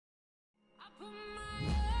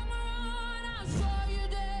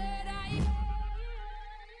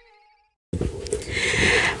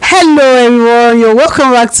Hello everyone, you're welcome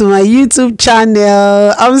back to my YouTube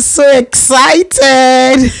channel. I'm so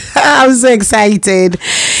excited. I'm so excited.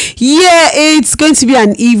 Yeah, it's going to be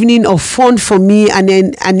an evening of fun for me, and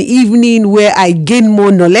then an evening where I gain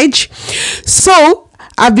more knowledge. So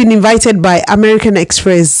I've been invited by American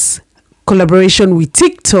Express collaboration with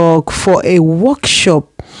TikTok for a workshop.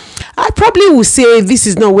 I probably will say this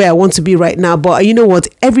is not where I want to be right now, but you know what?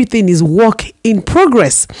 Everything is work in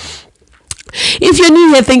progress. If you're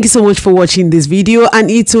new here, thank you so much for watching this video, and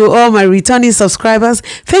to all my returning subscribers,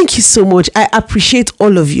 thank you so much. I appreciate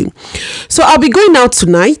all of you. So I'll be going out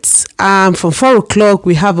tonight from 4 o'clock.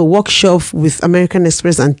 We have a workshop with American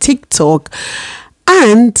Express and TikTok.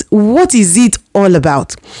 And what is it all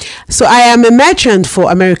about? So I am a merchant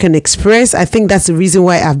for American Express. I think that's the reason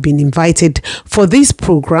why I've been invited for this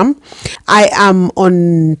program. I am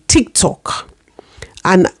on TikTok,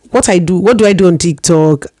 and what do I do on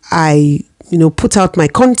TikTok? I put out my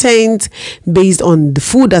content based on the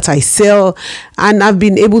food that I sell, and I've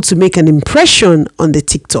been able to make an impression on the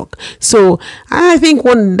TikTok. So I think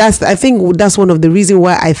that's one of the reasons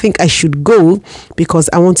why I think I should go, because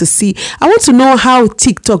I want to know how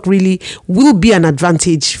TikTok really will be an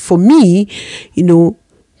advantage for me,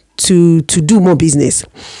 to do more business.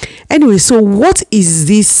 Anyway, so what is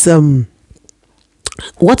this?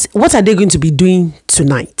 What are they going to be doing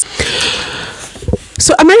tonight?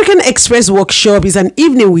 So American Express workshop is an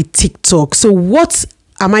evening with TikTok. So what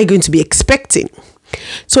am I going to be expecting?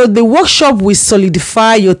 So the workshop will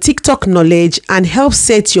solidify your TikTok knowledge and help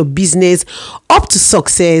set your business up to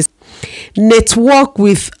success. Network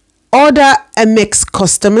with other Amex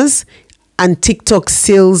customers and TikTok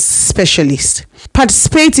sales specialists.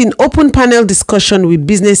 Participate in open panel discussion with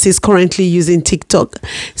businesses currently using TikTok.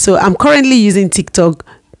 So I'm currently using TikTok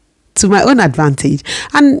to my own advantage,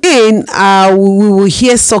 and then we will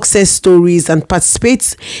hear success stories and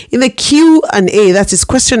participate in the Q&A, that is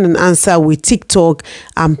question and answer, with TikTok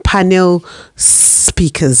and panel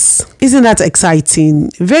speakers. Isn't that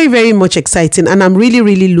exciting? Very, very much exciting, and I'm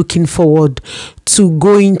really looking forward to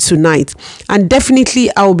going tonight. And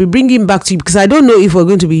definitely I will be bringing back to you, because I don't know if we're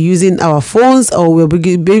going to be using our phones or we'll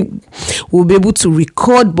be able to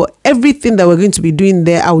record, but everything that we're going to be doing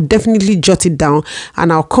there, I will definitely jot it down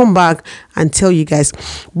and I'll come back and tell you guys.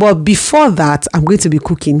 But before that, I'm going to be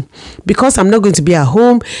cooking, because I'm not going to be at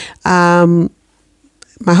home. My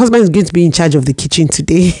husband is going to be in charge of the kitchen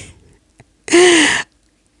today.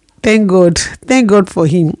 Thank God for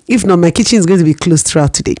him. If not, my kitchen is going to be closed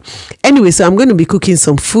throughout today. Anyway, so I'm going to be cooking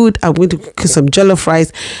some food. I'm going to cook some jollof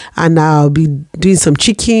rice, and I'll be doing some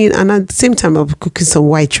chicken, and at the same time I'll be cooking some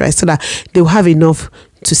white rice, so that they'll have enough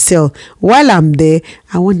to sell. While I'm there,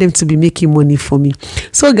 I want them to be making money for me.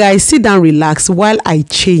 So guys, sit down, relax while I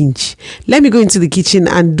change. Let me go into the kitchen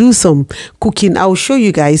and do some cooking. I'll show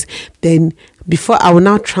you guys. Then before, I will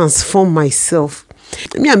now transform myself.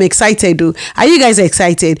 I'm excited though. Are you guys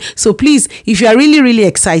excited? So please, if you are really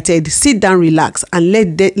excited, sit down, relax, and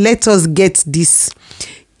let us get this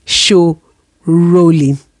show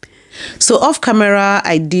rolling. So off camera,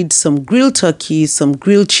 I did some grilled turkey, some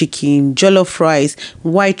grilled chicken, jollof rice,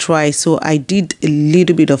 white rice. So I did a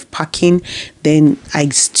little bit of packing. Then I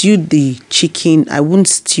stewed the chicken. I won't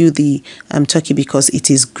stew the turkey because it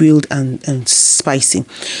is grilled and spicy.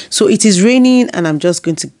 So it is raining, and I'm just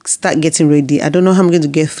going to start getting ready. I don't know how I'm going to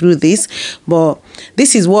get through this, but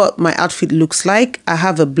this is what my outfit looks like. I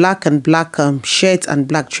have a black shirt and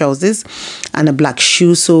black trousers and a black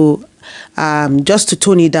shoe. So just to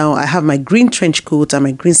tone it down, I have my green trench coat and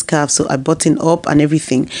my green scarf, so I button up and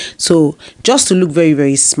everything, so just to look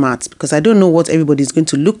very smart, because I don't know what everybody is going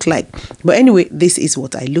to look like. But anyway, this is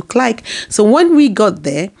what I look like. So when we got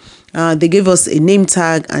there, they gave us a name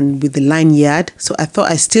tag and with the lanyard. So I thought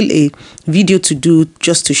I still a video to do,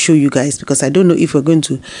 just to show you guys, because I don't know if we're going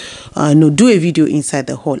to do a video inside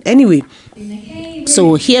the hall. Anyway,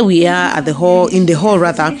 so here we are at the hall, in the hall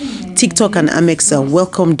rather. TikTok and Amex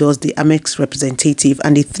welcomed us, the Amex representative,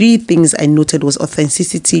 and the 3 things I noted was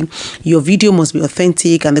authenticity. Your video must be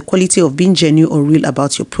authentic, and the quality of being genuine or real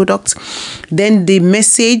about your product. Then the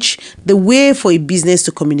message, the way for a business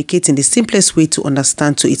to communicate in the simplest way to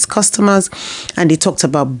understand to its customers. And they talked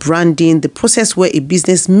about branding, the process where a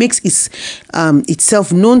business makes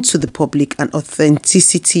itself known to the public, and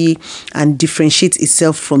authenticity, and differentiates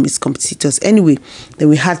itself from its competitors. Anyway, then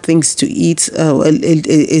we had things to eat,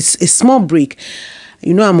 a small break.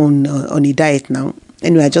 I'm on a diet now.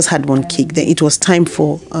 Anyway, I just had one cake. Then it was time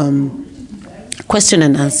for question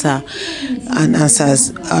and answers.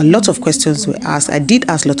 A lot of questions were asked. I did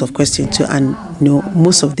ask a lot of questions too, and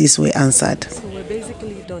most of these were answered. So we're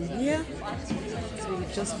basically done here. So we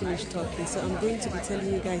just finished talking, so I'm going to be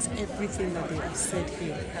telling you guys everything that they have said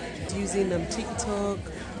here. Using TikTok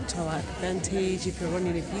to our advantage if you're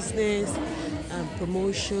running a business,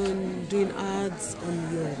 promotion, doing ads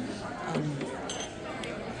on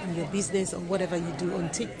your business or whatever you do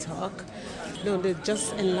on TikTok. No, they're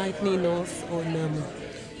just enlightening us on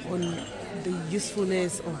the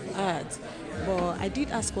usefulness of ads. But I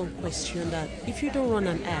did ask one question, that if you don't run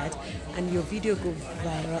an ad and your video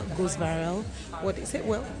goes viral, what is it?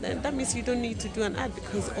 Well, then that means you don't need to do an ad,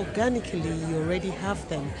 because organically you already have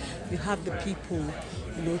them. You have the people,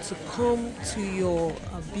 to come to your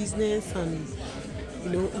business and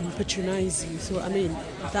and patronize you. So I mean,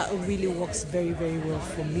 that really works very, very well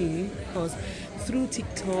for me, because through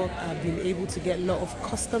TikTok I've been able to get a lot of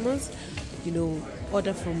customers,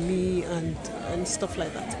 order from me and stuff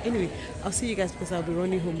like that. Anyway, I'll see you guys, because I'll be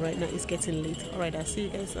running home right now. It's getting late. All right, I'll see you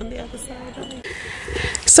guys on the other side.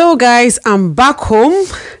 So guys, I'm back home.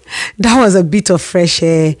 That was a bit of fresh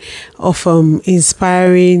air of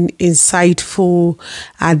inspiring, insightful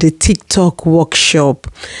at the TikTok workshop,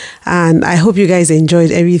 and I hope you guys enjoyed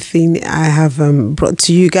everything I have brought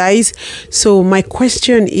to you guys. So my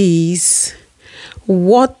question is,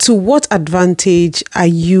 to what advantage are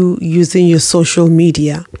you using your social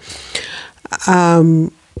media?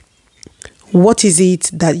 What is it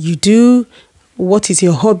that you do? What is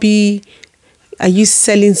your hobby? Are you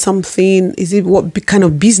selling something? What kind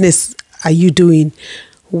of business are you doing?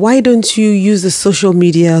 Why don't you use the social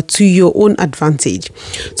media to your own advantage?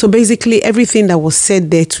 So basically, everything that was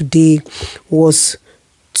said there today was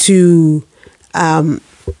to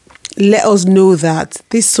let us know that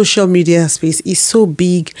this social media space is so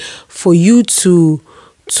big for you to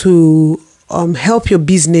help your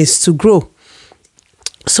business to grow.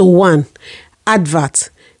 So one, advert.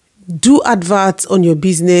 Do adverts on your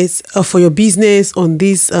business, for your business on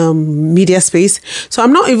this media space. So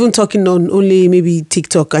I'm not even talking on only maybe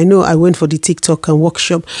TikTok. I know I went for the TikTok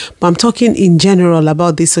workshop, but I'm talking in general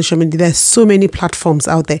about this social media. There's so many platforms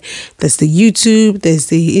out there. There's the YouTube, there's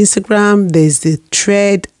the Instagram, there's the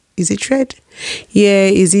Thread. Is it Thread? Yeah,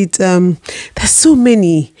 is it? There's so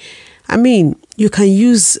many. I mean, you can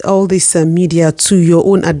use all this media to your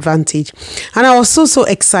own advantage. And I was so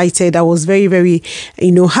excited. I was very, very,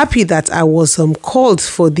 happy that I was called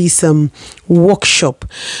for this workshop.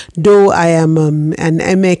 Though I am an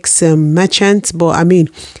Amex merchant, but I mean,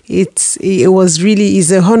 it's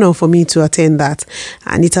an honor for me to attend that.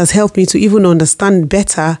 And it has helped me to even understand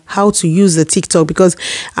better how to use the TikTok, because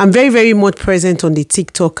I'm very, very much present on the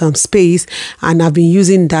TikTok space, and I've been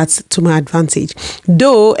using that to my advantage.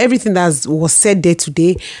 Though everything that was said there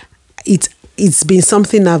today, it's been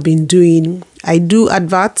something I've been doing. I do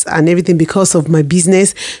adverts and everything because of my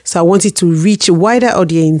business. So I wanted to reach a wider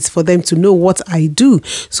audience for them to know what I do.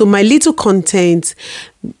 So my little content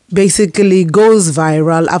basically goes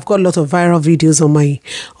viral. I've got a lot of viral videos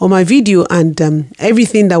on my video, and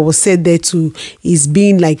everything that was said there too is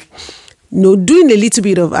being like, doing a little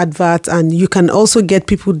bit of advert, and you can also get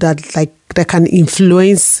people that can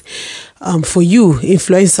influence for you,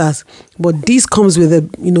 influencers. But this comes with a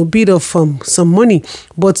bit of some money.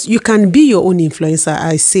 But you can be your own influencer.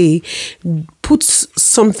 I say, put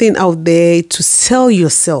something out there to sell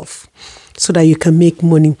yourself so that you can make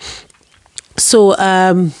money. So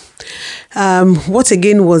what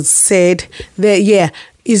again was said there? Yeah,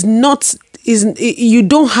 you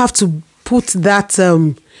don't have to put that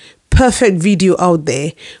perfect video out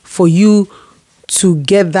there for you to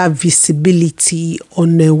get that visibility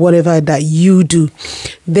on whatever that you do.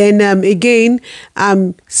 Then again,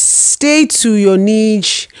 stay to your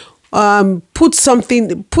niche. Put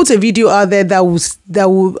a video out there that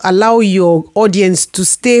will allow your audience to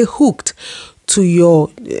stay hooked to your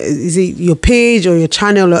page or your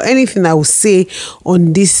channel or anything I will say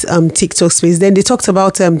on this TikTok space. Then they talked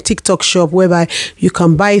about TikTok shop, whereby you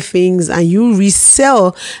can buy things and you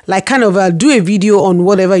resell, like kind of do a video on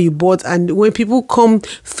whatever you bought, and when people come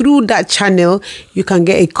through that channel, you can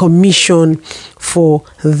get a commission for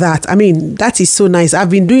that. I mean, that is so nice. I've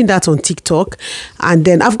been doing that on TikTok, and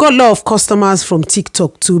then I've got a lot of customers from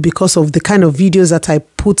TikTok too, because of the kind of videos that I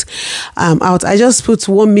put out. I just put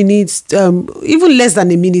 1 minute, even less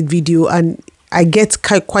than a minute video, and I get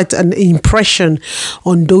quite an impression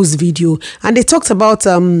on those videos. And they talked about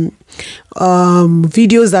videos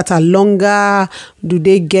that are longer. Do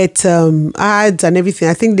they get ads and everything?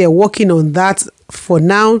 I think they're working on that for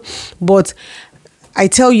now. But I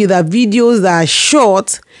tell you that videos that are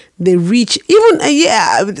short, they reach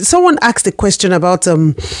even, someone asked a question about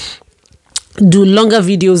do longer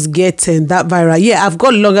videos get that viral? Yeah, I've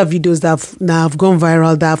got longer videos that have gone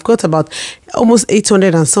viral, that I've got about almost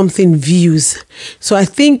 800 and something views. So I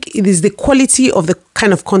think it is the quality of the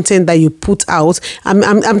kind of content that you put out.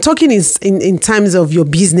 I'm talking in terms of your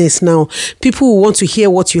business now. People who want to hear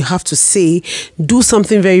what you have to say, do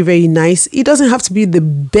something very, very nice. It doesn't have to be the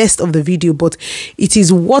best of the video, but it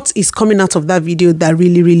is what is coming out of that video that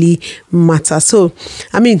really, really matters. So,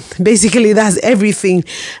 I mean, basically that's everything.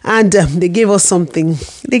 And they gave us something.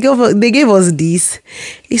 They gave us this.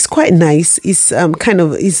 It's quite nice. It's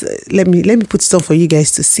let me put stuff for you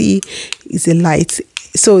guys to see. It's a light.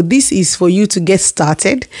 So this is for you to get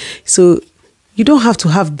started. So you don't have to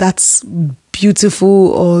have that beautiful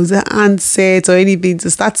or the handset or anything to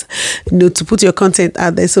start, to put your content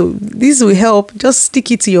out there. So this will help. Just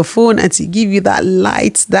stick it to your phone and to give you that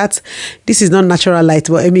light. This is not natural light,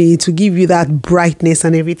 but I mean to give you that brightness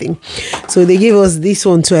and everything. So they gave us this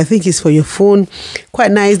one too. I think it's for your phone.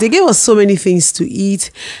 Quite nice. They gave us so many things to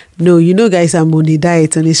eat. No, guys, I'm on a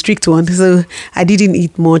diet, on a strict one. So I didn't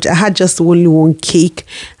eat much. I had just only one cake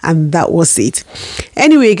and that was it.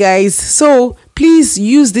 Anyway, guys, so please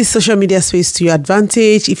use this social media space to your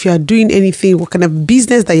advantage. If you are doing anything, what kind of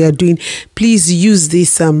business that you're doing, please use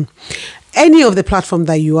this any of the platform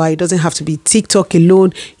that you are. It doesn't have to be TikTok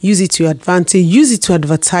alone. Use it to your advantage. Use it to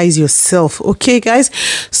advertise yourself. Okay, guys?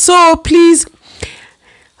 So please,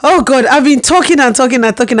 oh God, I've been talking and talking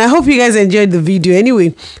and talking. I hope you guys enjoyed the video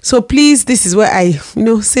anyway. So please, this is where I,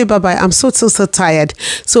 say bye-bye. I'm so tired.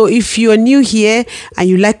 So if you are new here and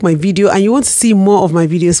you like my video and you want to see more of my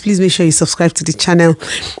videos, please make sure you subscribe to the channel.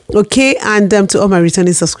 Okay, and to all my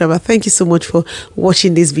returning subscribers, thank you so much for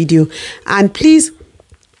watching this video. And please,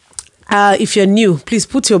 if you're new, please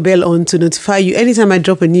put your bell on to notify you anytime I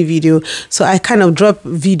drop a new video. So I kind of drop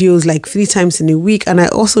videos like 3 times in a week, and I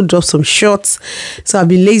also drop some shorts. So I've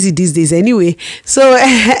been lazy these days anyway. So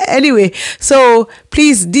so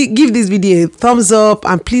please give this video a thumbs up,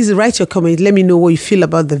 and please write your comment. Let me know what you feel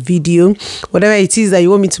about the video. Whatever it is that you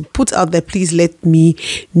want me to put out there, please let me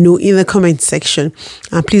know in the comment section.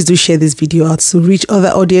 And please do share this video out to reach other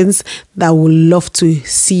audience that would love to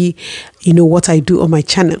see what I do on my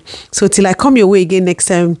channel. So till I come your way again next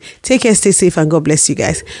time, take care, stay safe, and God bless you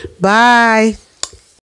guys. Bye.